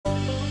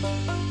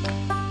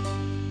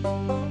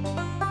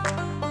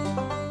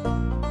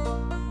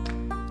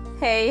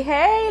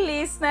Hey,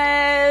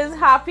 listeners!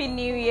 Happy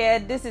New Year!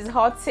 This is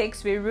Hot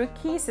Takes with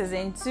Rookie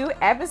Season 2,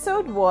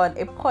 Episode 1,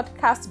 a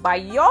podcast by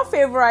your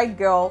favorite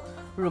girl,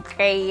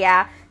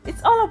 Rukeya.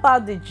 It's all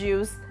about the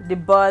juice, the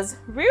buzz,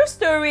 real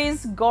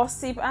stories,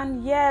 gossip,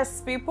 and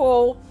yes,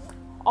 people,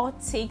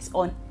 hot takes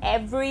on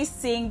every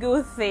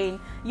single thing.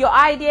 Your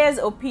ideas,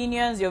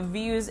 opinions, your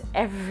views,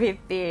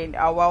 everything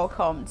are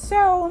welcome.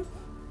 So,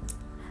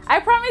 I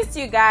promised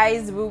you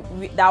guys that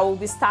we'll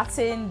be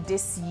starting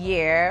this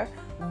year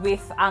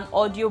with an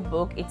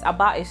audiobook. It's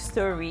about a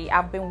story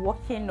I've been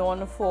working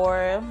on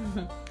for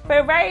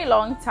a very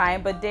long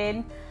time, but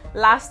then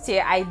last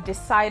year I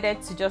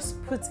decided to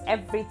just put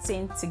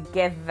everything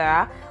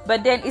together,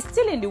 but then it's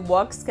still in the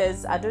works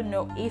because I don't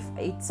know if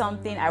it's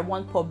something I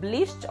want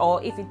published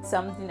or if it's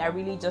something I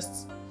really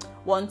just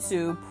want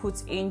to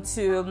put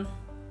into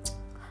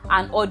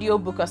an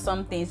audiobook or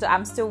something. So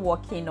I'm still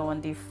working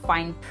on the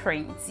fine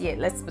print. Yeah,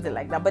 let's put it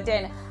like that. But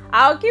then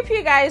I'll keep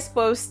you guys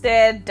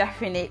posted,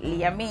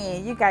 definitely. I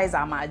mean, you guys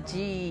are my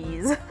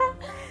G's.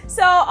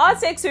 So All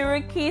Takes with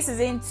Rookie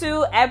Season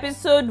 2,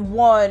 Episode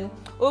 1.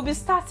 We'll be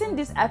starting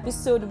this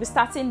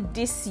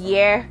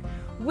year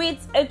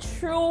with a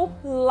true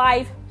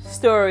life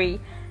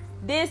story.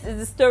 This is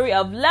the story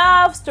of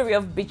love, story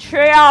of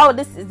betrayal.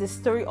 This is the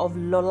story of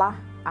Lola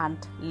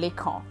and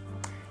Lekan.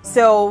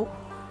 So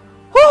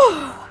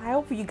I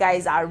hope you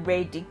guys are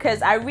ready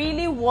because I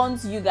really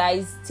want you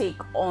guys' take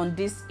on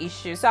this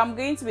issue. So I'm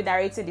going to be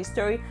narrating the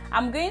story.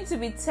 I'm going to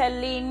be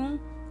telling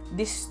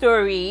the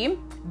story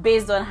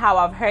based on how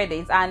I've heard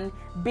it and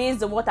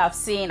based on what I've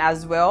seen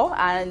as well.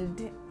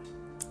 And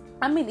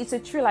I mean, it's a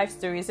true life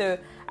story. So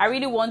I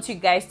really want you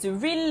guys to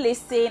really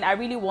listen. I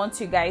really want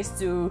you guys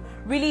to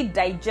really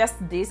digest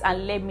this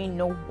and let me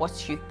know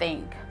what you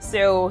think.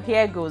 So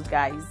here goes,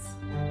 guys.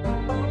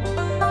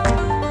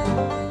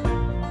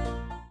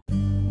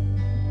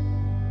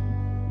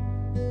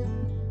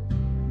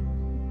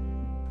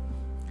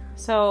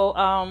 So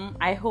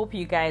I hope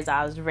you guys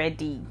are as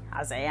ready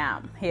as I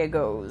am. Here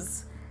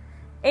goes.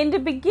 In the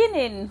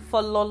beginning,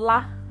 for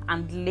Lola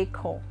and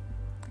Lekan,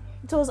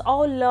 it was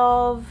all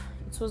love,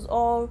 it was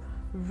all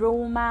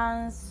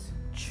romance,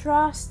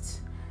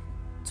 trust,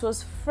 it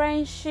was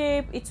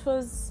friendship, it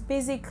was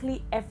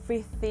basically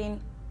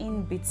everything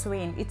in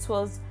between. It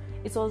was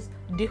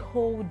the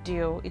whole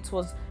deal, it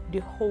was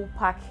the whole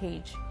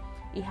package.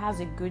 He has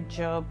a good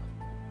job.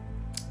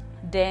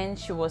 Then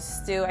she was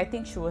still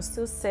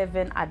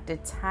 7 at the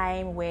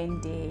time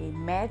when they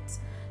met.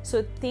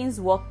 So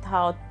things worked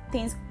out,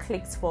 things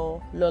clicked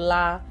for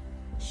Lola.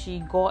 She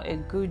got a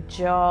good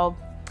job.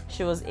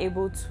 She was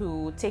able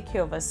to take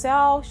care of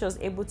herself. She was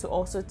able to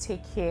also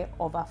take care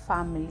of her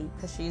family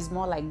because she is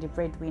more like the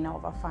breadwinner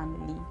of her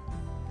family.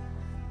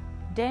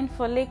 Then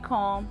for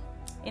Lekan,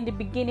 in the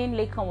beginning,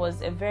 Lekan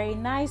was a very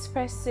nice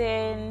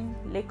person.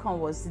 Lekan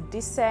was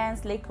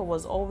decent. Lekan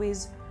was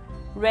always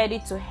ready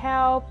to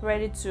help,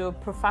 ready to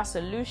provide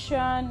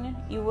solution.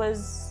 He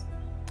was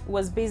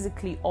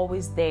basically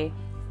always there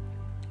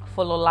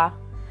for Lola.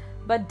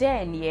 But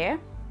then,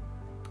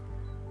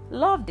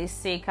 love, they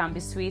say, can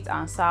be sweet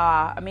and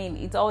sour. I mean,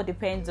 it all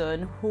depends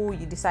on who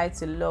you decide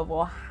to love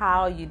or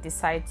how you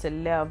decide to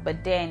love.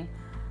 But then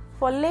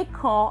for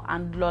Lekan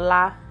and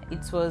Lola,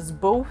 it was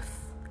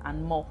both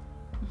and more.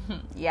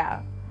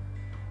 Yeah.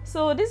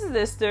 So this is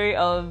the story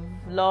of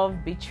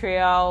love,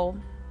 betrayal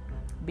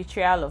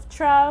of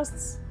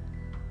trust,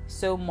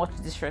 so much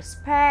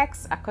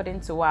disrespect,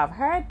 according to what I've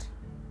heard.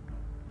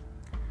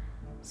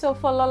 So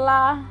for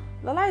Lola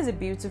is a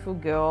beautiful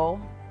girl.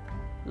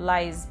 Lola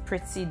is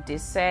pretty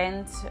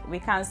decent. We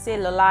can say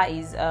Lola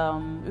is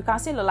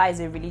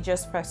a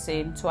religious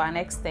person to an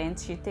extent.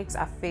 She takes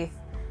her faith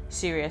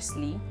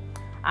seriously.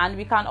 And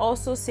we can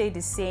also say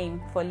the same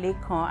for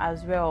Lekan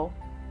as well.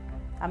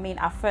 I mean,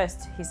 at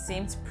first he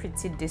seems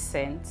pretty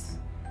decent.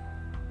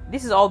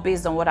 This is all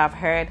based on what I've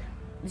heard.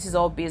 This is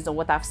all based on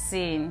what I've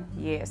seen.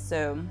 Yeah,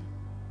 so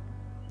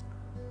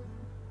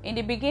in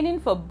the beginning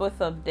for both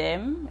of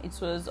them, it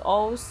was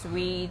all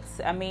sweet.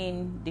 I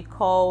mean, the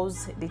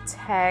calls, the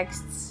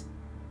texts,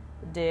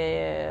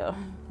 the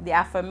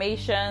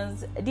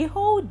affirmations, the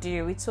whole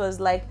deal. It was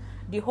like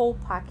the whole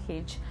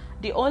package.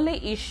 The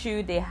only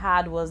issue they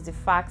had was the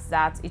fact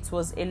that it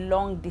was a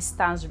long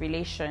distance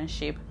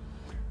relationship.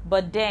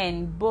 But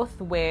then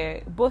both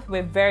were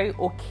very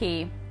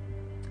okay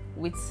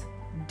with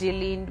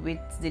dealing with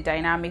the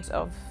dynamics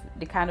of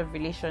the kind of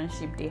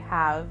relationship they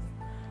have.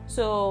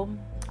 So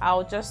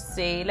I'll just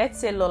say, let's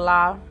say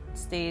Lola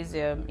stays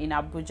in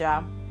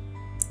Abuja,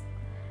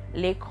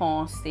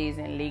 Lekan stays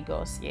in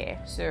Lagos.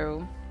 Yeah,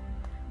 so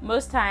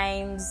most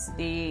times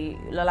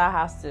Lola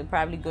has to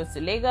probably go to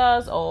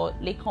Lagos, or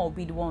Lekan will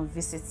be the one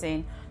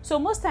visiting. So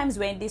most times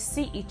when they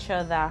see each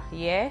other,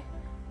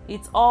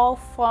 it's all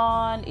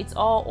fun. It's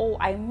all, oh,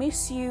 I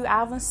miss you, I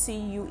haven't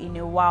seen you in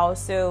a while.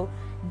 So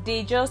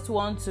they just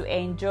want to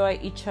enjoy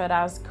each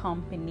other's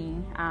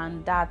company,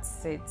 and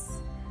that's it.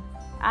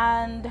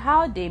 And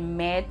how they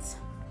met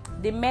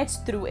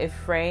through a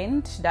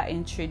friend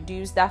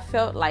that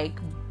felt like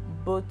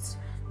both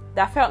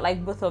that felt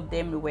like both of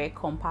them were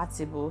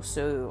compatible.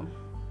 So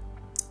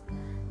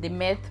they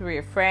met through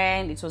a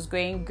friend. It was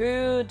going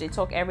good. They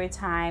talk every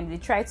time. They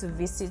try to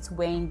visit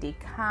when they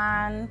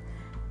can.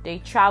 They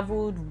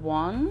traveled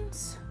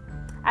once.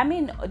 I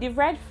mean, the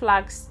red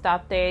flag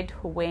started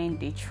when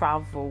they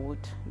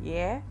traveled.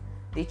 Yeah,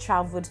 they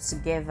traveled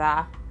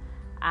together,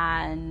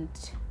 and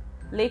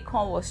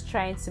Lekan was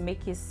trying to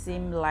make it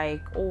seem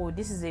like, oh,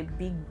 this is a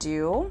big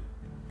deal.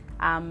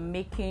 I'm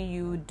making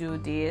you do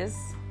this,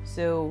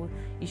 so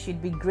you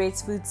should be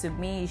grateful to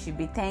me. You should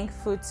be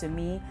thankful to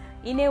me.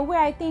 In a way,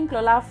 I think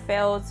Lola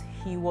felt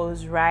he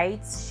was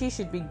right. She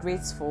should be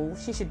grateful.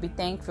 She should be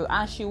thankful.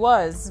 And she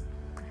was.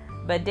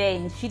 But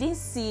then she didn't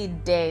see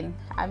it then.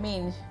 I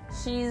mean,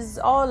 she's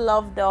all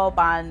loved up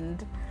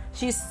and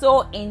she's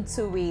so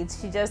into it.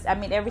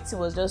 Everything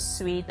was just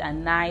sweet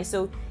and nice.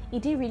 So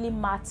it didn't really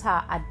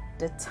matter at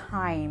the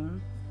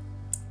time.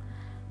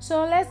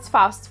 So let's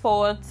fast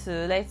forward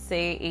to, let's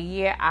say, a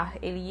year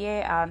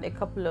and a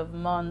couple of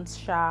months.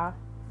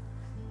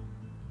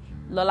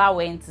 Lola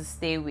went to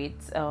stay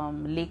with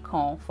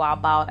Lekan for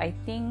about, I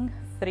think,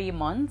 3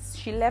 months.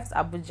 She left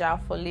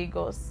Abuja for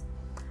Lagos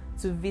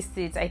to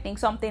visit. I think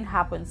something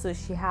happened, so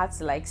she had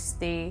to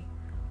stay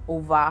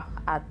over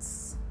at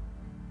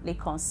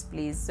Lekan's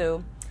place.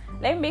 So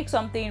let me make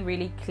something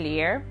really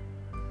clear.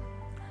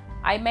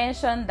 I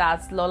mentioned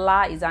that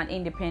Lola is an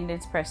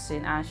independent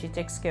person and she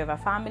takes care of her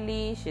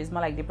family. She's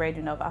more like the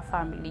breadwinner of her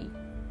family.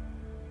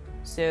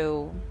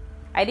 So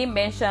I didn't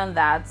mention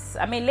that.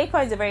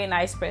 Lekan is a very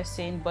nice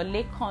person, but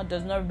Lekan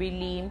does not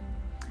really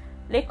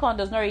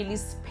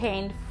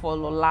spend for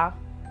Lola,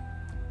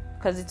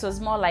 because it was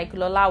more like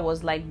Lola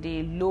was like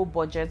the low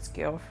budget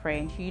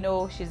girlfriend.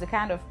 She's the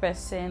kind of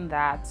person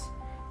that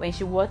when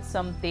she wants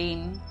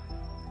something,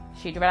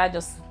 she'd rather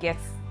just get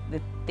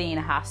the thing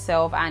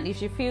herself, and if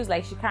she feels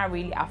like she can't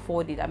really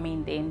afford it,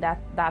 then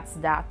that's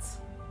that.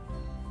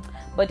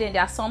 But then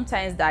there are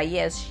sometimes that,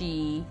 yes,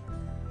 she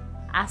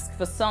asks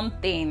for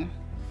something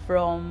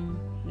from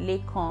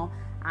Lekan,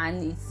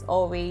 and it's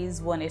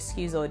always one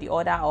excuse or the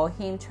other, or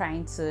him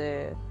trying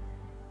to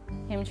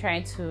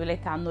let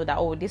her know that,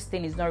 oh, this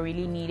thing is not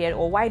really needed,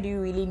 or why do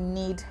you really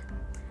need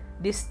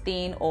this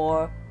thing,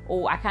 or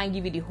oh, I can't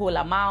give you the whole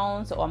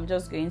amount, or I'm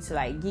just going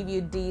to give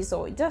you this,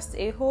 or just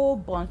a whole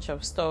bunch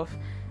of stuff.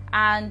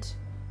 And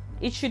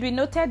it should be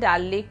noted that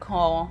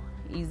Lekan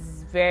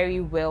is very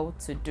well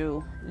to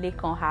do.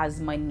 Lekan has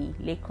money.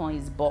 Lekan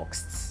is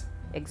boxed.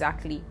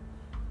 Exactly.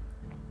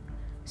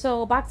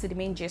 So back to the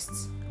main gist.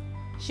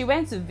 She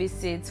went to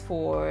visit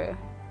for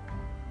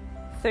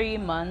 3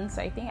 months.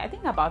 I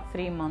think about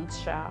 3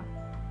 months.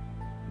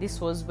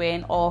 This was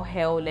when all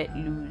hell let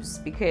loose,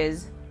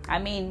 because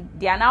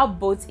they are now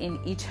both in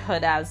each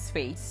other's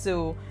face.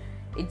 So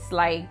it's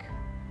like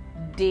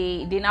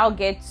they now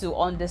get to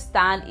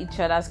understand each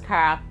other's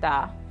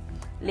character.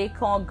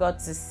 Lekan got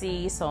to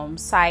see some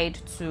side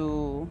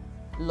to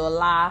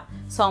Lola.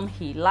 Some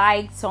he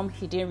liked, some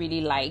he didn't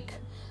really like.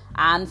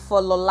 And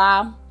for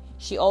Lola,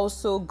 she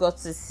also got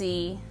to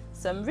see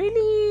some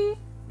really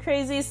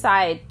crazy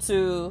side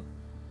to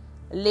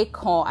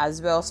Lekan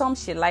as well. Some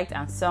she liked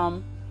and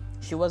some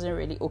she wasn't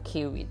really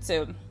okay with.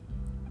 So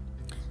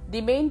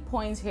the main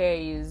point here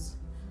is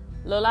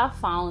Lola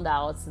found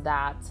out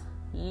that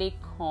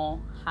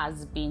Lekan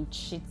has been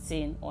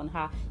cheating on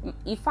her.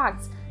 In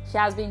fact, he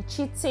has been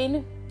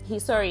cheating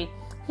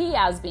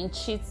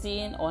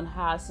on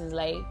her since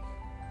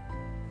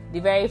the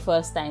very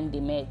first time they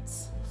met.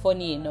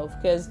 Funny enough,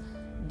 because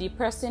the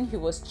person he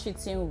was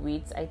cheating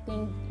with, I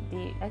think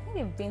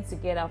they've been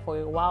together for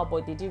a while,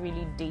 but they didn't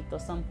really date or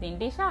something.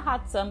 They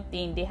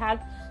had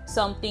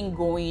something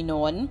going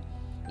on.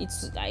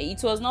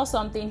 It was not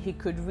something he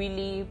could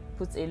really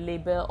put a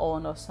label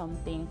on or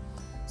something.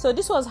 So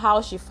this was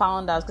how she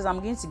found out, because I'm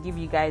going to give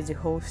you guys the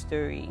whole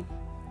story.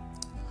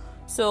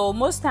 So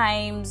most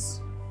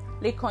times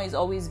Lekan is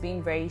always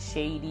being very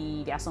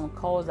shady. There are some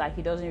calls that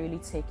he doesn't really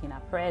take in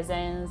her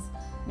presence.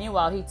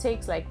 Meanwhile, he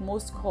takes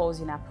most calls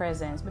in her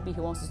presence. Maybe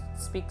he wants to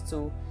speak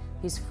to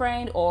his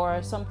friend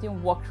or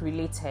something work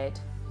related.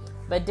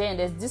 But then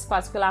there's this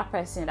particular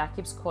person that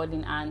keeps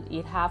calling, and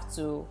he'd have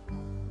to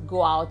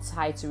go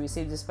outside to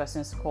receive this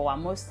person's call.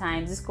 And most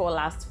times this call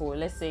lasts for,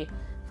 let's say,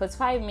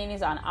 45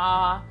 minutes, an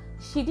hour.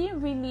 She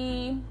didn't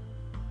really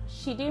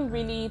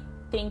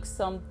think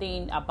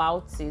something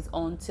about it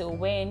until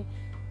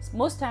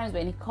most times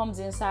when he comes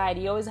inside,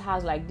 he always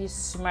has this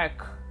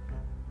smirk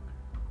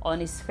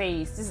on his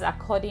face. This is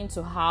according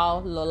to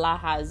how Lola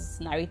has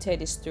narrated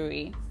the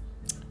story.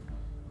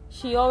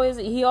 He always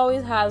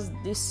has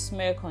this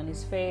smirk on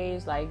his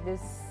face,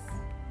 this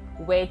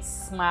wet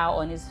smile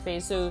on his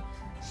face. So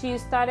she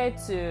started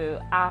to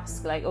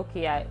ask,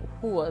 okay,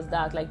 who was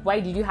that? Why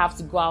did you have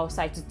to go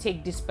outside to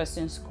take this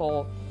person's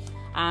call?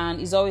 And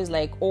he's always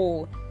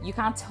oh, you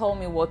can't tell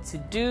me what to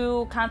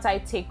do. Can't I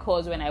take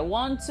calls when I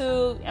want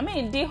to?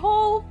 The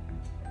whole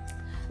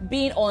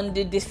being on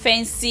the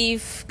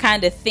defensive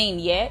kind of thing,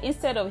 yeah?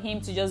 Instead of him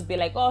to just be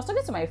oh, I was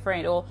talking to my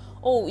friend, or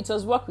oh, it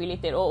was work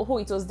related, or oh,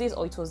 it was this,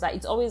 or it was that.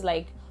 It's always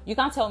like, you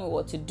can't tell me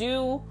what to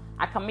do.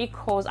 I can make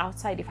calls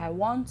outside if I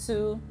want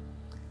to.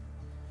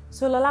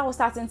 So Lola was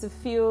starting to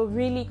feel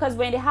really, because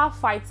when they have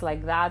fights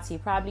like that,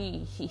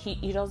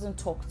 he doesn't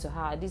talk to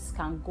her. This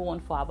can go on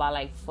for about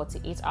like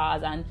 48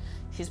 hours, and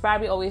she's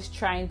probably always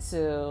trying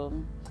to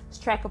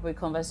strike up a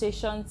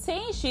conversation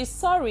saying she's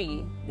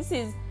sorry.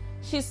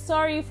 She's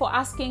sorry for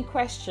asking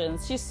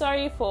questions. She's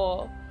sorry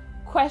for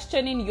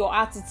questioning your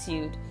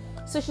attitude.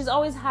 So she's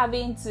always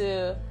having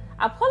to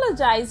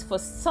apologize for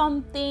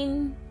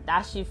something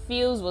that she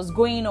feels was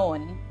going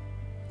on.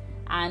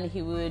 And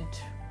he would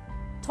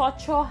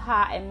torture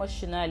her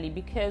emotionally,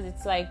 because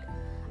it's like,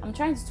 I'm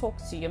trying to talk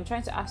to you, I'm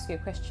trying to ask you a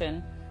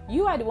question.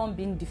 You are the one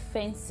being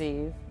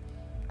defensive,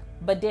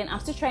 but then I'm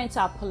still trying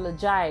to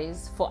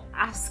apologize for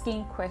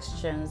asking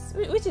questions,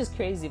 which is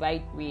crazy, by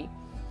the way.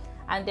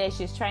 And then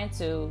she's trying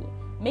to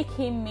make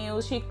him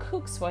meals. She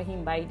cooks for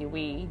him, by the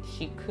way.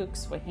 She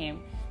cooks for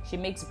him. She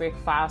makes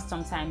breakfast,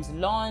 sometimes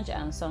lunch,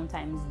 and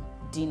sometimes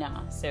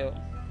dinner. So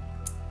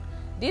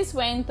this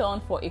went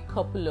on for a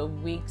couple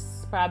of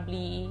weeks,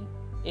 probably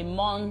a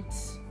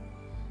month,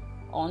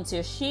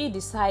 until she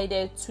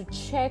decided to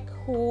check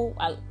who.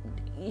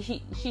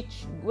 She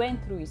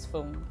went through his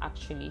phone.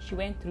 Actually, she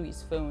went through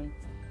his phone.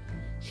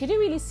 She didn't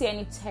really see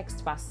any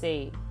text per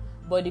se,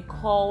 but the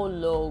call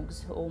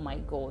logs, oh my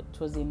god, it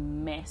was a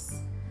mess.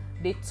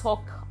 They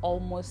talk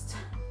almost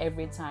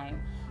every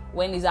time.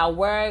 When he's at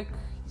work,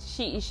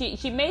 she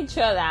made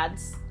sure that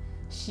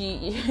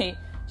she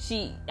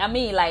I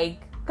mean, like,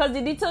 because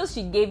the details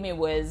she gave me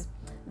was,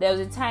 there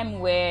was a time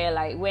where,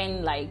 like,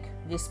 when like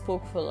they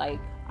spoke for like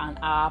an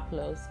hour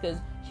plus, because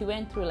she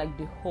went through like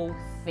the whole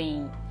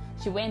thing.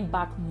 She went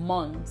back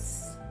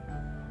months,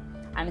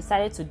 and it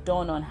started to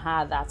dawn on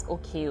her that,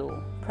 okay,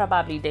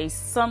 probably there's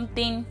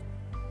something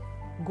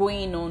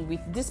going on with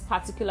this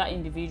particular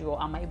individual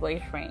and my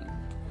boyfriend.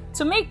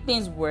 To make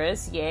things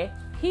worse,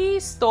 he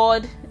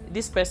stored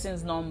this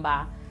person's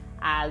number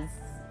as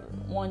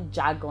one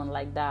jargon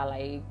like that,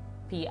 like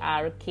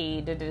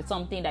PRK,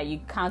 something that you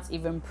can't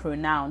even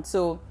pronounce.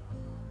 So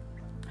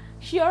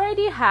she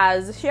already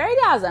has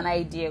an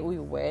idea who he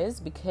was,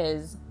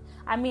 because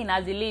I mean,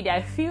 as a lady,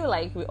 I feel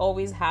like we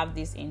always have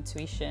this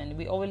intuition.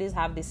 We always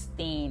have this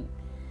thing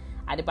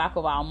at the back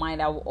of our mind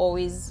that will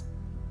always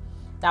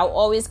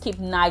keep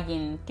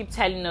nagging, keep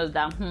telling us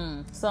that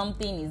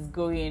something is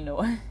going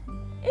on.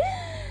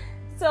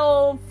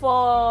 So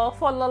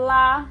for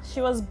Lola,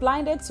 she was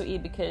blinded to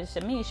it, because I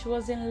mean, she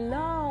was in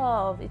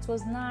love. It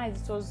was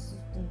nice. It was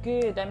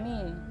good. I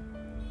mean,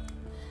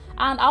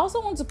 and I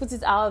also want to put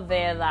it out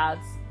there that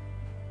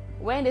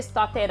when they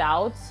started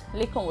out,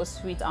 Lekan was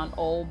sweet and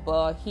all,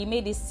 but he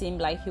made it seem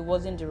like he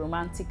wasn't the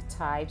romantic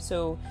type.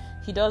 So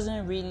he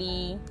doesn't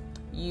really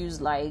use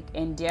like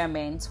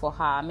endearments for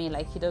her. I mean,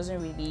 like, he doesn't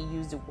really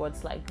use the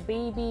words like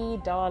baby,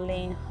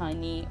 darling,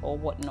 honey, or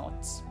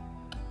whatnot.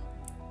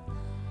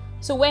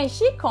 So when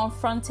she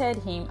confronted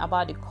him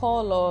about the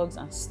call logs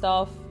and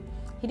stuff,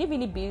 he didn't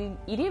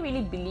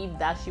really believe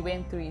that she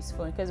went through his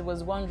phone, because he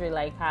was wondering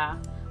like, how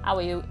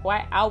were you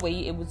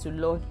able to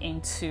log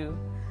into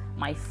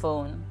my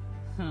phone?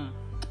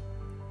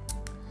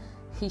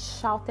 He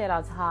shouted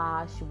at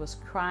her. She was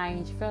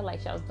crying. She felt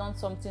like she has done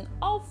something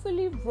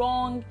awfully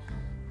wrong.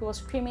 He was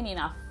screaming in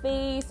her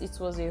face. It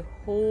was a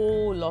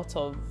whole lot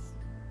of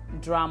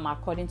drama,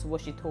 according to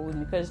what she told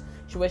me, because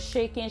she was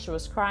shaking, she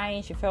was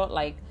crying. She felt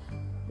like,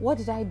 what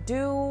did I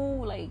do?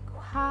 Like,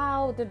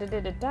 how?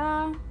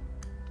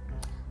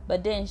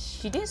 But then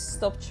she didn't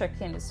stop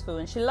checking his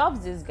phone. She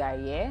loves this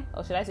guy,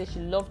 or should I say she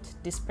loved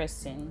this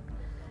person.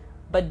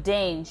 But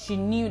then she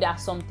knew that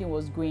something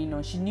was going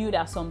on. She knew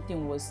that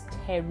something was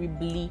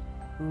terribly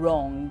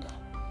wrong.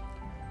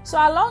 So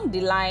along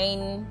the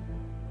line,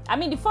 I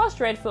mean, the first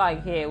red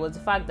flag here was the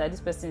fact that this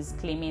person is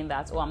claiming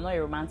that, I'm not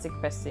a romantic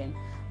person.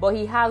 But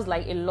he has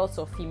like a lot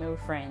of female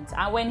friends.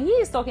 And when he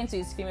is talking to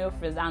his female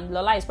friends, and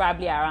Lola is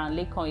probably around,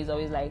 Lekan is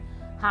always like,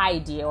 hi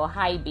dear, or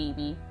hi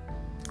baby.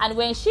 And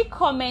when she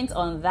comments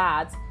on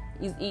that,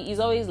 he's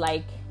always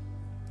like,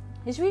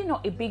 it's really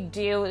not a big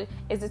deal.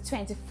 It's the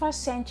 21st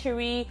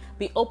century.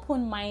 Be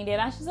open-minded.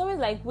 And she's always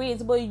like,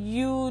 wait, but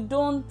you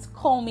don't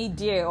call me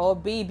dear or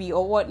baby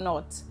or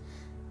whatnot.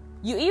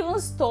 You even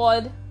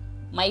stored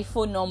my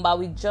phone number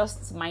with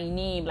just my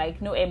name,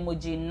 like no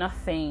emoji,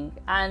 nothing.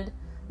 And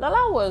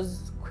Lola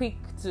was quick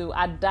to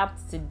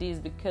adapt to this,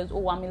 because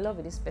I'm in love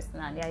with this person,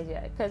 and the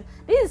idea, because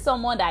this is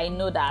someone that I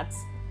know that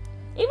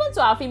even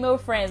to our female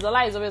friends,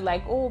 Lola is always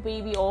like, oh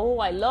baby, oh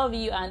I love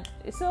you. And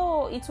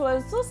so it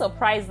was so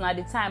surprising at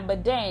the time,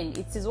 but then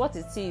it is what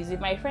it is.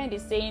 If my friend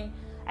is saying,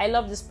 I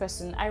love this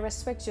person, I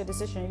respect your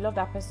decision, you love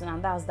that person,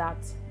 and that's that.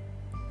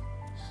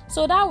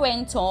 So that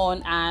went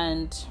on,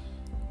 and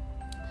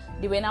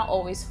they were now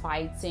always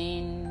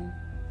fighting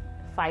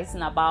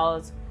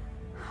about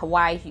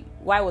why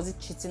was he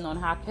cheating on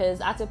her, because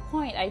at a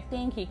point I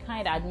think he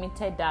kind of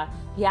admitted that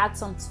he had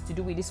something to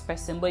do with this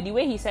person, but the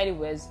way he said it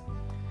was,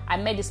 I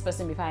met this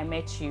person before I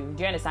met you.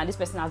 Do you understand? This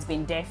person has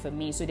been there for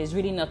me, so there's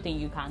really nothing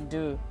you can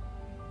do.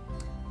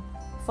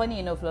 funny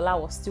enough, Lola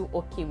was still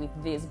okay with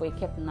this, but it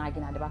kept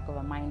nagging at the back of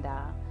her mind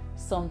that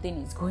something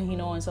is going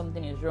on,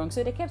 something is wrong.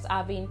 So they kept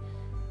having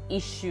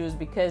issues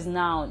because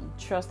now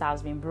trust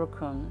has been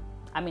broken.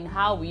 I mean,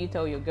 how will you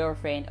tell your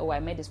girlfriend, oh,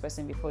 I met this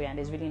person before you and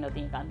there's really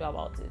nothing you can do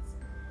about it?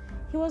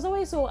 He was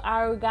always so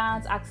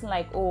arrogant, acting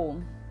like, oh,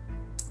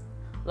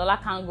 Lola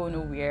can't go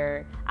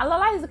nowhere. And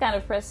Lola is the kind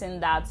of person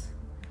that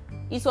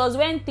it was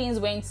when things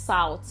went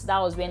south, that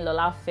was when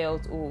Lola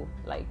felt, oh,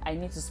 like, I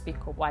need to speak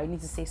up or I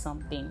need to say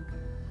something.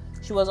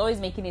 She was always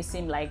making it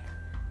seem like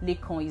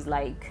Lekan is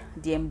like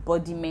the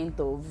embodiment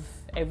of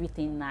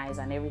everything nice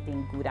and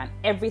everything good and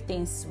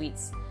everything sweet.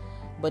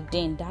 But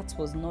then that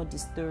was not the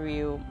story.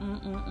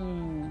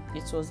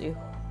 It was a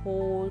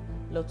whole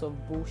lot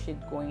of bullshit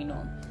going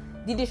on.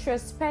 The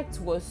disrespect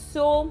was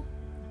so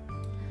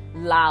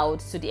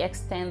loud to the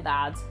extent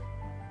that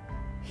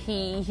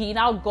he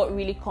now got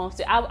really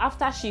comfortable.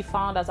 After she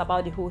found out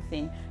about the whole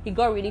thing, he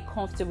got really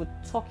comfortable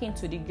talking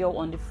to the girl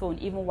on the phone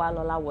even while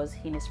Lola was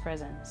in his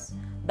presence.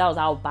 That was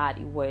how bad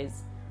it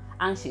was.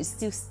 And she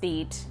still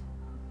stayed.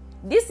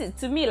 This is,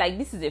 to me, like,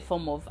 this is a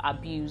form of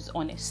abuse,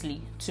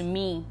 honestly. To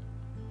me.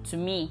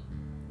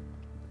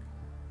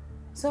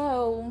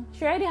 So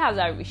she already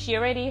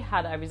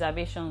had her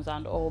reservations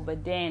and all,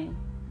 but then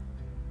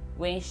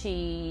when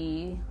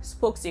she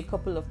spoke to a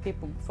couple of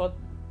people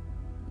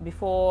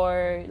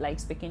before like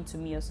speaking to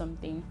me or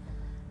something,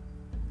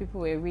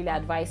 people were really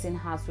advising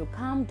her to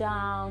calm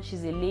down.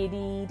 She's a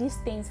lady, these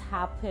things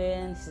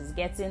happen, she's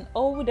getting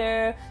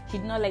older, she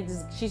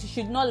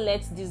should not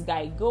let this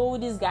guy go.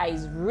 This guy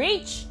is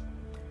rich.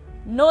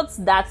 Note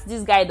that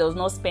this guy does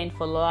not spend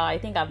for Lola. I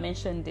think I've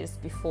mentioned this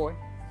before.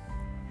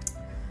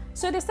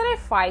 So they started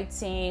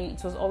fighting.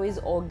 It was always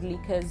ugly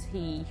because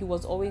he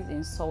was always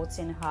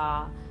insulting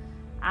her.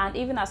 And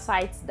even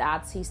aside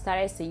that, he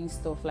started saying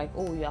stuff like,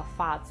 oh, you're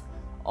fat,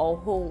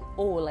 or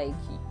oh, like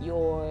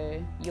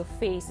your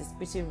face is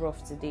pretty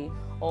rough today,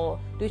 or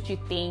don't you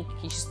think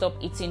you should stop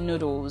eating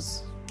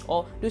noodles,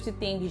 or don't you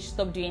think you should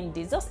stop doing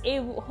this? Just a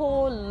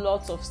whole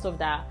lot of stuff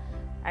that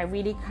I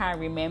really can't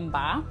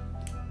remember.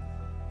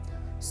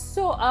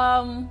 So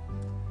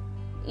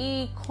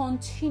it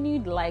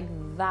continued like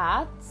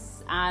that,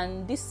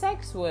 and the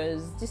sex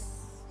was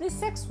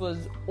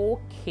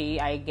okay,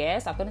 I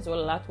guess, according to what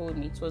Lola told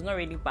me. It was not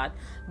really bad,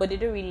 but they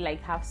didn't really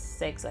like have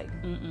sex like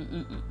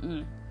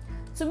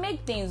To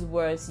make things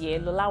worse,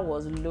 Lola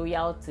was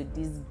loyal to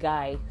this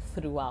guy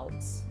throughout.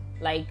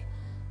 Like,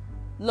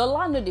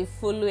 Lola no dey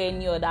follow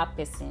any other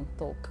person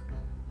talk.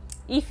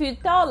 If you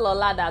tell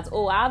Lola that,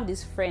 oh, I have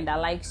this friend that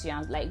likes you,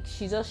 and like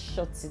she just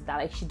shuts it down,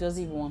 like she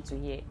doesn't even want to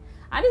hear.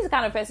 And this is the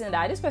kind of person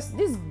that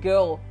this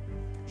girl,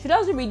 she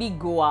doesn't really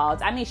go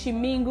out. I mean, she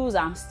mingles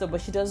and stuff,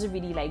 but she doesn't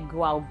really like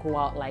go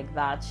out like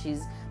that.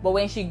 But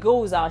when she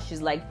goes out,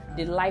 she's like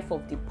the life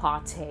of the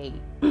party.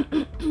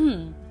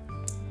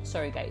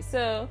 Sorry guys.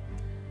 So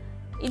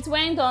it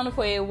went on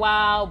for a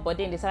while, but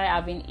then they started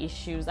having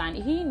issues, and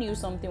he knew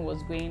something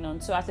was going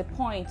on. So at a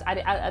point,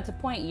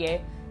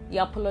 he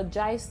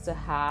apologized to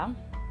her,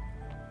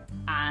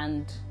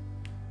 and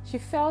she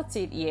felt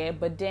it,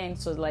 but then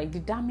it was like the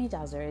damage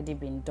has already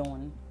been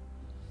done.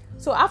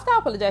 So after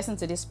apologizing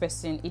to this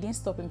person, it didn't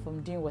stop him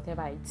from doing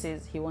whatever it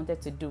is he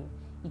wanted to do.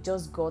 He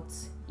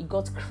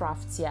got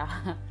craftier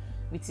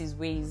with his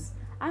ways.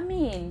 I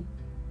mean,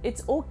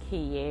 it's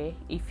okay,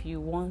 if you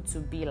want to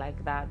be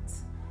like that.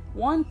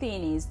 One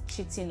thing is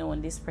cheating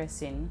on this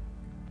person,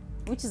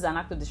 which is an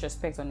act of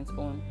disrespect on its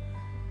own.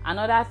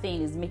 Another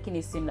thing is making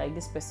it seem like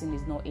this person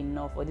is not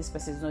enough, or this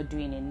person is not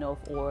doing enough,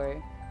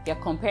 or you're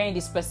comparing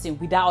this person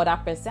with that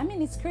other person. I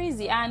mean, it's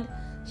crazy. And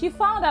she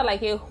found out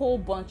like a whole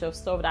bunch of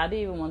stuff that I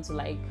didn't even want to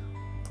like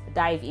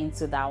dive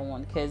into that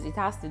one, because it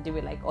has to do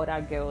with like other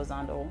girls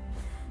and all.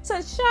 So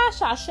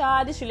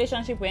this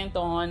relationship went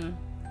on.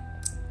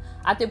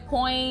 At a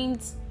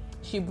point,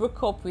 she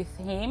broke up with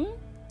him,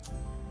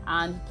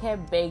 and he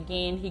kept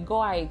begging. He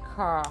got her a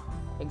car,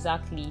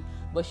 exactly,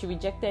 but she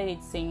rejected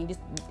it, saying this,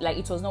 like,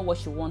 it was not what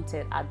she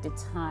wanted at the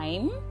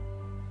time.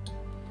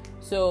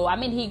 So I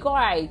mean, he got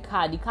her a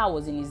car. The car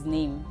was in his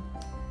name.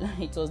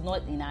 It was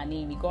not in her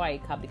name. He got her a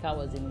car. The car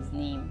was in his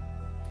name.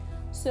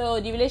 So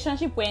the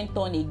relationship went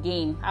on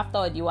again after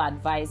all the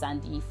advice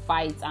and the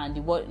fights and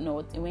the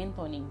whatnot. It went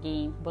on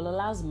again, but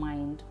Lola's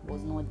mind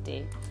was not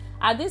there.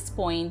 At this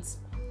point,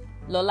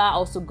 Lola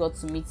also got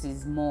to meet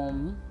his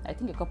mom, I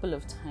think a couple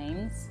of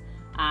times,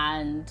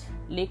 and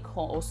Lekan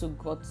also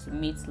got to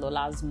meet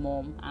Lola's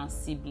mom and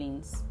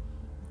siblings.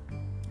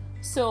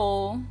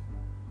 So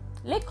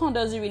Lekan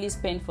doesn't really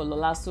spend for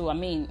Lola, so I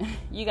mean,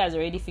 you guys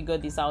already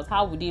figured this out.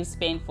 How would he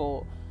spend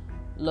for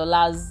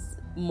Lola's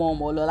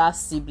mom or Lola's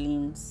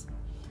siblings?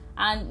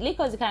 And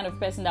Lekan is the kind of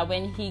person that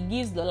when he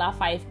gives Lola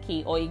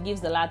 5k or he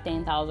gives Lola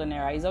 10,000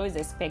 naira, he's always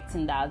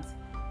expecting that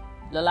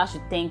Lola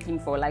should thank him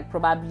for like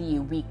probably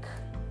a week.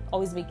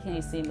 Always making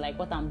it seem like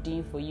what I'm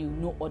doing for you,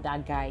 no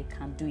other guy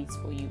can do it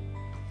for you.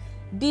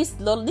 This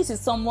is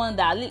someone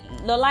that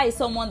Lola is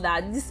someone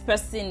that this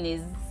person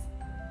is.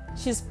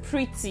 She's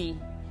pretty.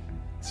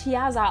 She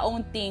has her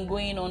own thing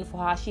going on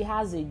for her. She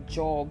has a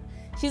job.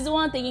 she's the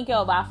one taking care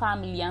of our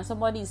family, and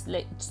someone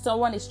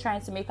is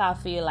trying to make her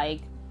feel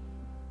like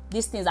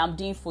these things I'm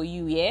doing for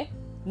you, yeah,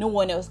 no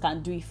one else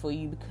can do it for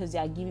you because they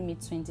are giving me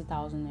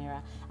 20,000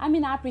 naira. I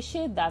mean, I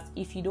appreciate that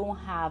if you don't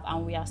have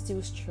and we are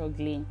still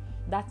struggling,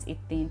 that's a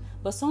thing.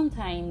 But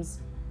sometimes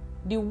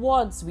the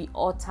words we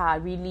utter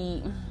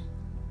really,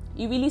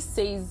 it really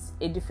says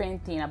a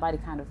different thing about the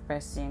kind of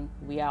person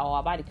we are, or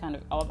about the kind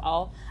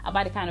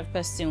of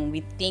person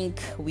we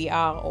think we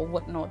are, or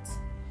whatnot.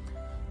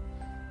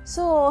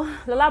 So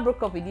Lola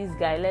broke up with this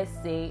guy, let's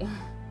say,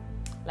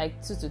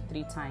 like 2 to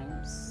 3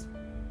 times.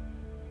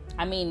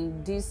 I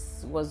mean,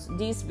 this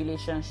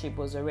relationship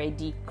was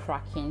already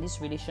cracking. This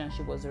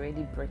relationship was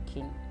already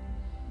breaking.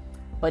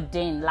 But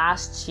then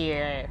last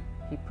year,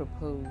 he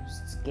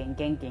proposed.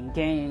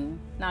 Gang.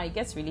 Now, it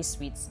gets really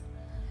sweet.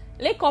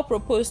 Lekan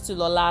proposed to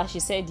Lola. She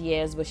said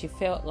yes, but she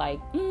felt like,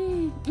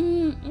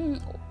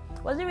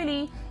 was it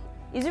really?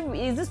 Is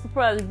this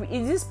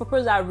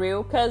proposal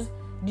real? Because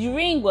the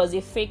ring was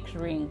a fake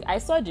ring. I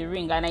saw the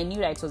ring and I knew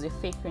that it was a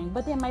fake ring.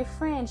 But then my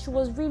friend, she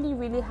was really,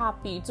 really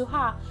happy. To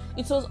her,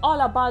 it was all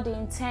about the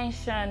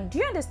intention. Do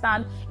you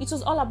understand? It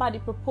was all about the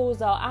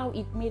proposal, how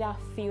it made her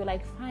feel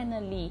like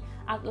finally,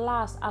 at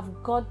last,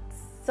 I've got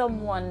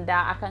someone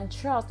that I can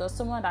trust, or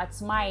someone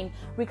that's mine,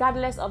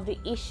 regardless of the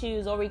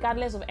issues or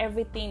regardless of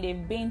everything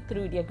they've been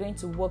through. They're going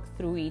to work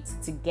through it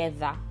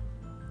together.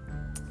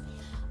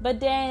 But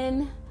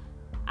then,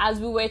 as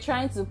we were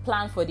trying to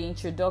plan for the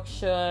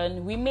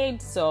introduction, we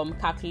made some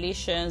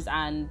calculations,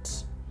 and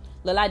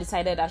Lola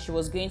decided that she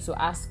was going to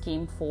ask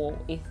him for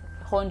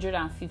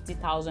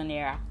 150,000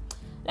 naira.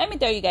 Let me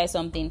tell you guys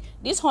something.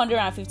 This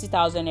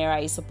 150,000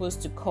 naira is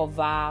supposed to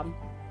cover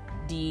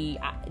the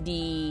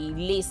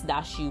lace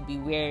that she'll be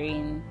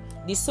wearing,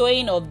 the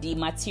sewing of the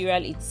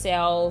material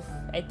itself,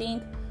 I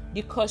think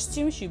the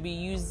costume she'll be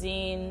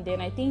using, then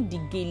I think the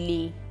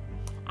gele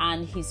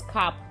and his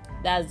cap,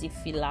 that's the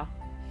filler.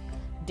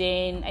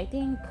 Then I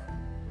think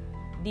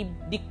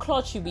the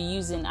cloth she'll be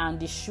using and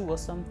the shoe or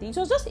something. It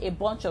was just a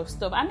bunch of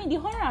stuff. I mean, the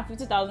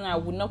 150,000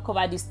 naira would not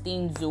cover these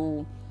things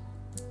though.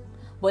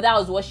 But that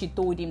was what she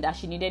told him, that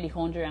she needed the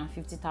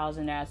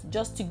 150,000 naira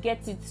just to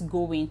get it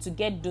going, to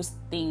get those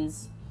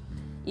things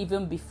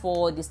even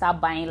before they start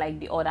buying like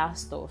the other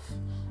stuff.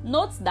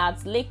 Note that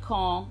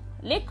Lekan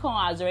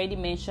has already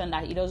mentioned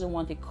that he doesn't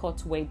want a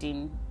court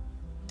wedding.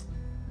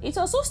 It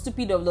was so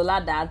stupid of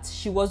Lola that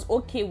she was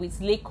okay with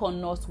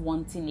Lekan not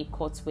wanting a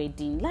court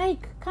wedding.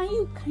 Like, can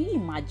you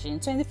imagine?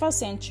 21st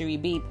century,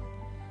 babe.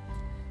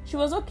 She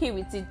was okay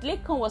with it.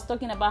 Lekan was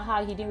talking about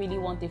how he didn't really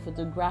want a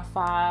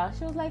photographer.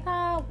 She was like,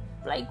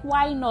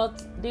 why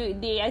not?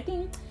 I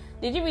think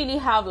they didn't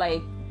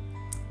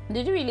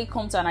really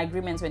come to an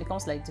agreement when it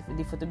comes to like the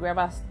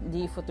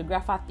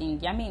photographer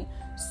thing. I mean,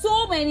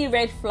 so many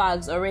red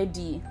flags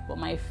already. But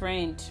my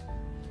friend,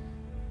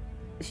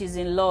 she's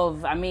in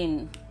love. I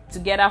mean,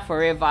 together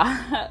forever.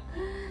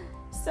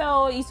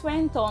 So it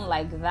went on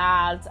like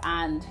that,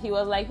 and he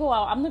was like, oh,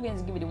 I'm not going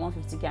to give you the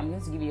 150k, I'm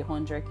going to give you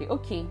 100k.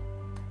 Okay,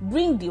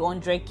 bring the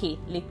 100k,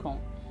 Lekan.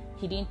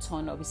 He didn't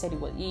turn up. He said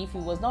if he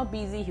was not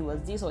busy, he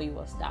was this or he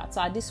was that.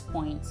 So at this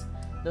point,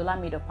 Lola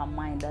made up her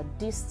mind that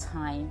this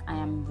time I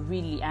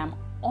am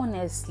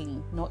honestly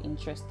not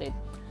interested.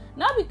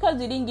 Not because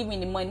they didn't give me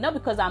the money, not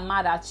because I'm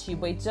mad at you,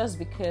 but it's just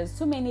because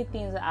so many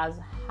things has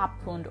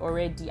happened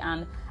already,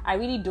 and I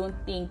really don't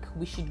think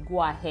we should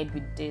go ahead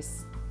with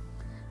this.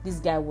 This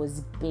guy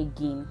was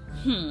begging.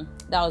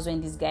 That was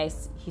when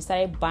he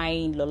started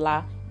buying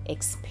Lola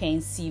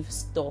expensive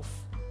stuff.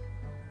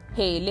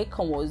 Hey,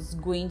 Lekan was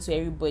going to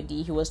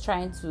everybody. He was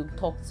trying to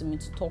talk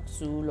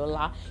to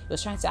Lola. He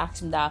was trying to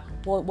ask him that,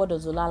 what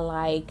does Lola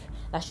like?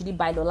 That should he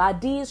buy Lola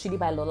this? Should he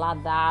buy Lola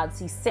that?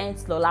 He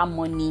sent Lola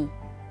money.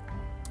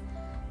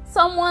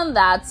 Someone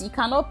that he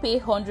cannot pay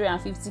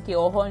 150k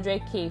or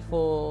 100k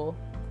for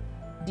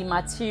the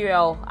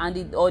material and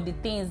the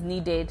things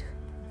needed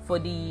for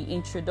the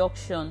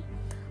introduction,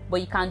 but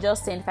you can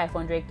just send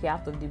 500k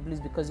out of the blues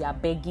because you are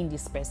begging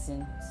this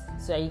person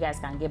so that you guys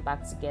can get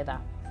back together.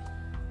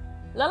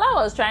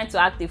 Lola was trying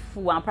to act a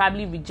fool and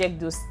probably reject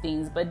those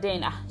things, but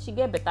then she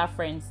get better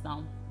friends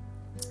now.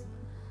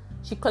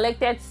 She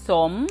collected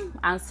some,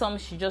 and some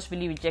she just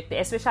really rejected,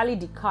 especially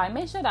the car. I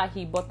mentioned that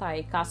he bought her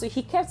a car, so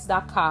he kept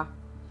that car.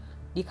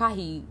 The car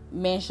he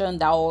mentioned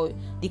that, or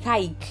the car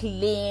he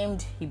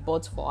claimed he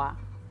bought for her.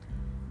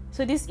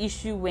 So this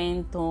issue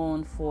went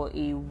on for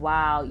a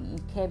while. He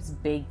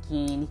kept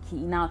begging. He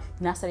now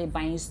started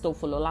buying stuff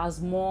for Lola's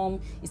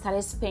mom. He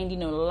started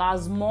spending on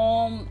Lola's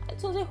mom.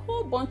 It was a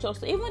whole bunch of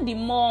stuff. Even the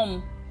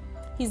mom,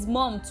 his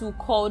mom too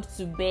called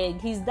to beg.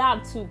 His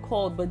dad too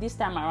called. But this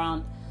time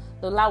around,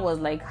 Lola was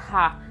like,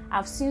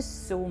 I've seen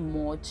so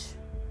much,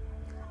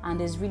 and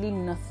there's really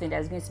nothing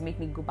that's going to make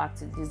me go back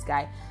to this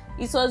guy.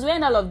 It was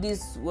when all of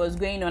this was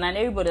going on, and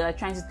everybody was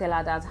trying to tell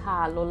her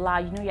that,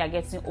 Lola, you're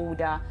getting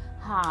older.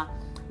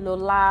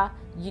 Lola,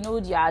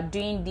 you are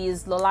doing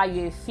this. Lola,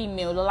 you're a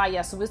female. Lola,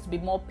 you're supposed to be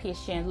more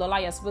patient.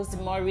 Lola, you're supposed to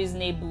be more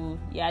reasonable.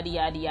 Yada,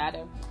 yada,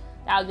 yada.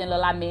 That was when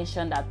Lola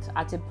mentioned that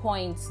at a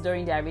point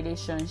during their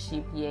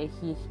relationship,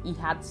 he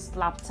had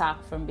slapped her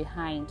from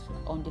behind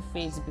on the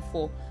face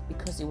before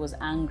because he was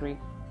angry.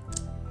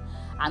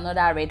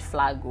 Another red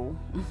flag,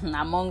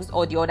 amongst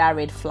all the other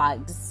red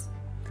flags.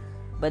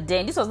 But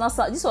then this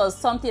was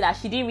something that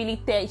she didn't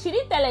really tell. She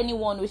didn't tell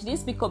anyone. She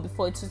didn't speak up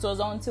before. It was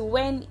until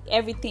when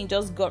everything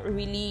just got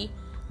really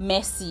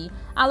messy,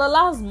 and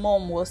Lola's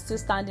mom was still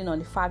standing on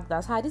the fact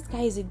that this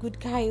guy is a good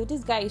guy.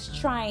 This guy is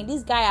trying.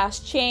 This guy has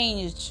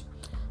changed.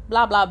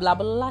 Blah blah blah.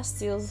 But Lola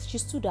she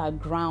stood her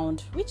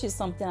ground, which is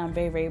something I'm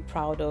very, very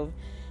proud of.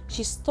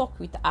 She stuck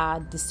with her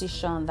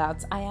decision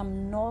that I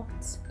am not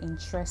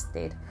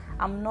interested.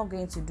 I'm not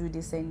going to do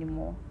this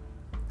anymore.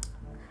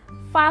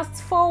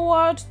 Fast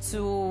forward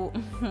to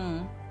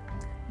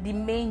the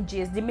main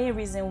gist, the main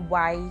reason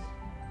why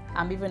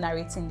I'm even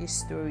narrating this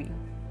story.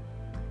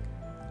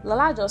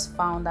 Lola just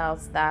found out,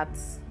 I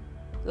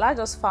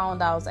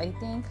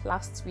think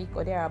last week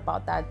or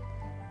thereabout, that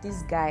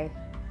this guy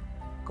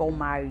got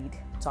married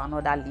to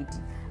another lady.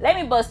 Let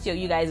me bust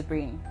you guys'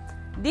 brain.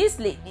 This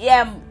lady,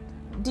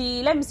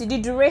 the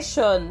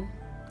duration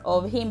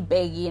of him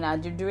begging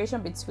and the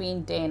duration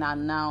between then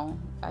and now,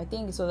 I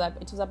think it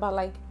was about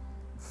like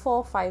 4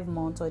 or 5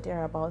 months or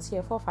thereabouts.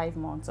 4 or 5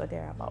 months or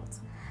thereabouts.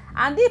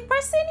 And the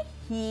person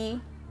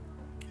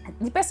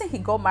he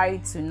got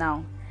married to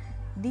now,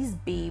 this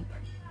babe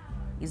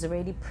is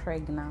already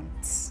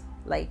pregnant.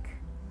 Like,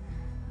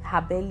 her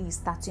belly is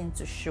starting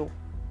to show.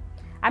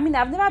 I mean,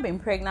 I've never been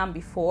pregnant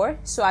before,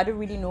 so I don't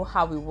really know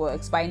how it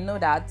works, but I know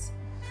that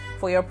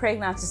for your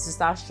pregnancy to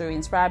start showing,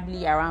 it's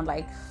probably around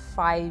like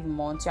 5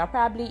 months. You're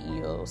probably in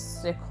your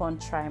second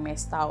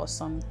trimester or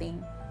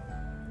something.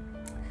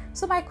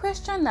 So my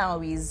question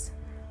now is,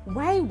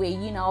 why were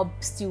you now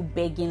still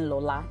begging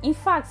Lola? In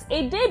fact,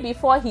 a day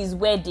before his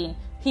wedding,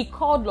 he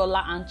called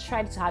Lola and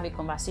tried to have a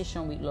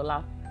conversation with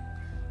Lola.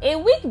 A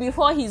week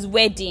before his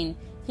wedding,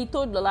 he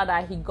told Lola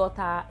that he got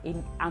her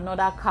in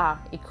another car,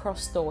 a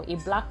Crosstow, a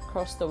black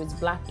Crosstow with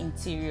black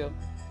interior.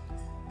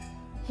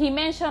 He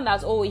mentioned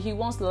that, he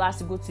wants Lola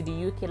to go to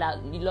the UK,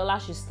 that Lola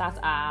should start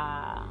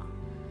a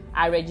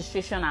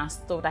registration and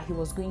stuff, that he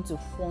was going to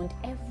fund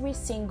every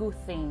single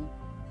thing.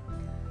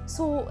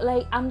 So,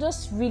 like, I'm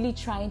just really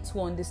trying to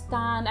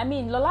understand. I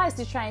mean, Lola is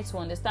still trying to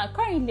understand.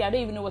 Currently, I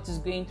don't even know what is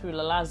going through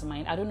Lola's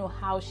mind. I don't know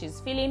how she's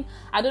feeling.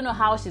 I don't know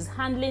how she's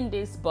handling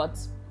this, but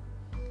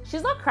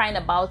she's not crying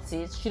about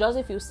it. She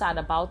doesn't feel sad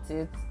about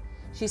it.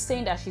 She's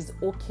saying that she's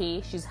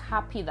okay. She's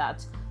happy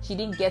that she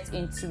didn't get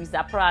into it,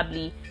 that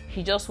probably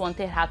he just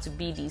wanted her to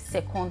be the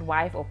second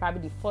wife or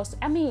probably the first.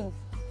 I mean,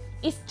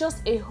 it's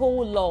just a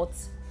whole lot.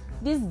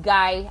 This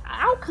guy,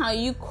 how can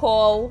you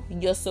call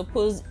your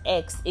supposed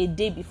ex a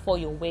day before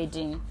your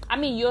wedding? I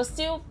mean, you're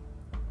still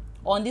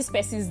on this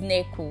person's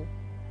neck.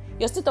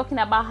 You're still talking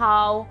about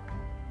how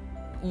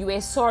you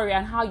were sorry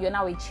and how you're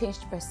now a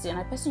changed person.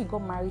 And the person you got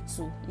married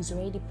to is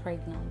already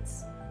pregnant.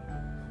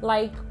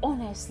 Like,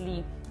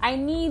 honestly, I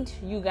need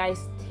you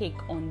guys'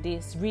 take on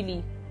this.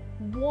 Really,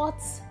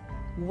 what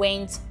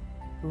went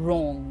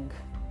wrong?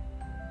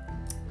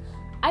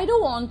 I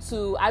don't want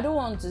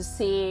to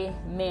say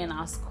men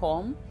has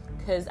come,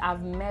 because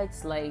I've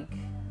met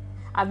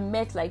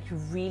like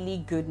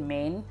really good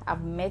men.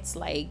 I've met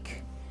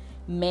like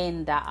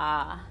men that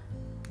are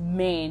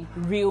men,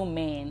 real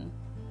men.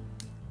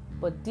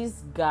 But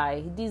this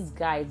guy is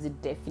the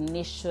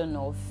definition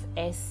of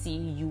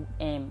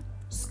SCUM,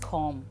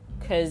 scum.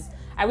 Because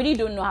I really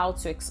don't know how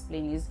to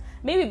explain this.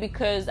 Maybe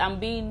because I'm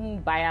being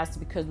biased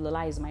because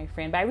Lola is my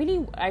friend. But I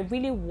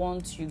really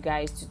want you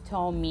guys to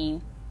tell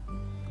me,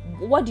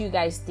 what do you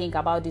guys think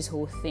about this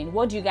whole thing?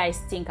 What do you guys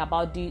think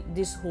about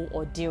this whole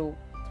ordeal?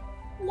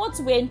 What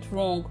went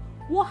wrong?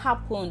 What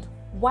happened?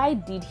 Why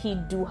did he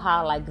do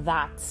her like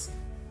that?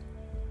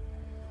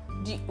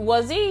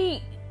 Was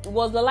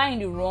Lola in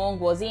the wrong?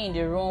 Was he in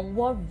the wrong?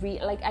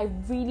 I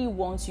really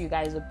want you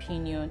guys'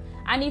 opinion.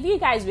 And if you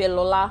guys were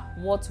Lola,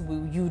 what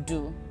will you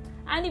do?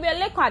 And if you're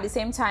Lekan at the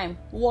same time,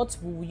 what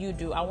will you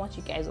do? I want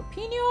you guys'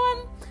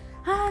 opinion.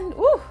 And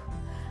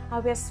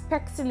I'll be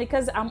expecting,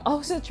 because I'm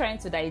also trying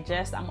to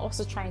digest. I'm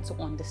also trying to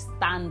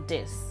understand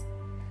this.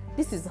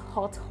 This is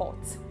hot.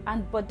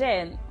 But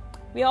then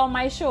we are on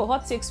my show,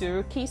 Hot Takes with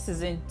Rookie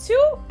Season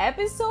 2,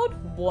 Episode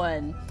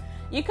 1.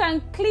 You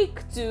can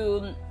click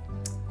to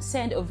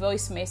send a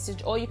voice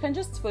message, or you can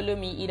just follow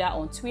me either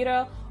on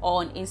Twitter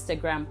or on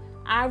Instagram.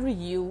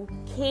 RUKEIYAHH.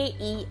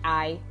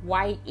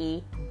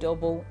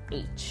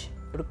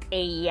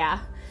 Rukeya.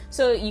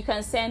 So you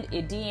can send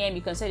a DM,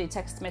 you can send a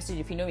text message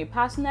if you know me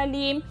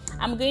personally.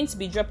 I'm going to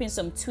be dropping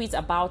some tweets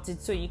about it,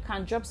 so you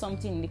can drop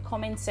something in the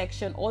comment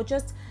section or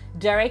just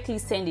directly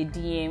send a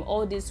DM.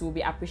 All this will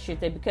be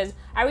appreciated, because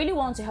I really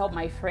want to help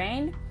my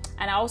friend,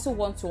 and I also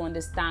want to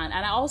understand,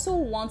 and I also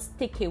want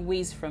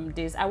takeaways from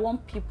this. I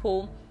want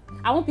people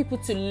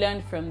to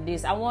learn from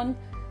this. I want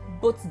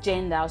both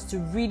genders to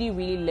really,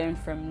 really learn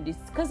from this,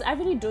 because I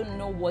really don't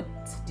know what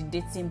the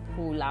dating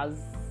pool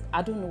has.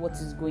 I don't know what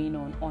is going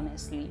on,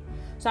 honestly.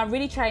 So I'm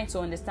really trying to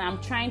understand.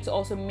 I'm trying to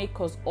also make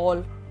us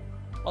all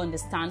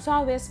Understand? So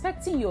I'll be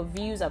expecting your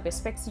views, I'll be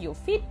expecting your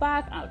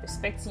feedback, I'll be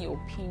expecting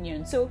your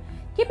opinion. So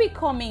keep it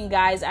coming,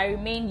 guys. I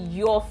remain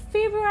your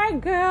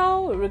favorite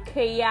girl,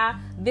 Rukeya.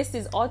 This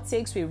is Hot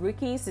Takes with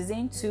Ruki,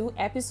 season 2,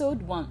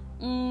 episode 1.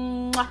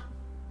 Mwah.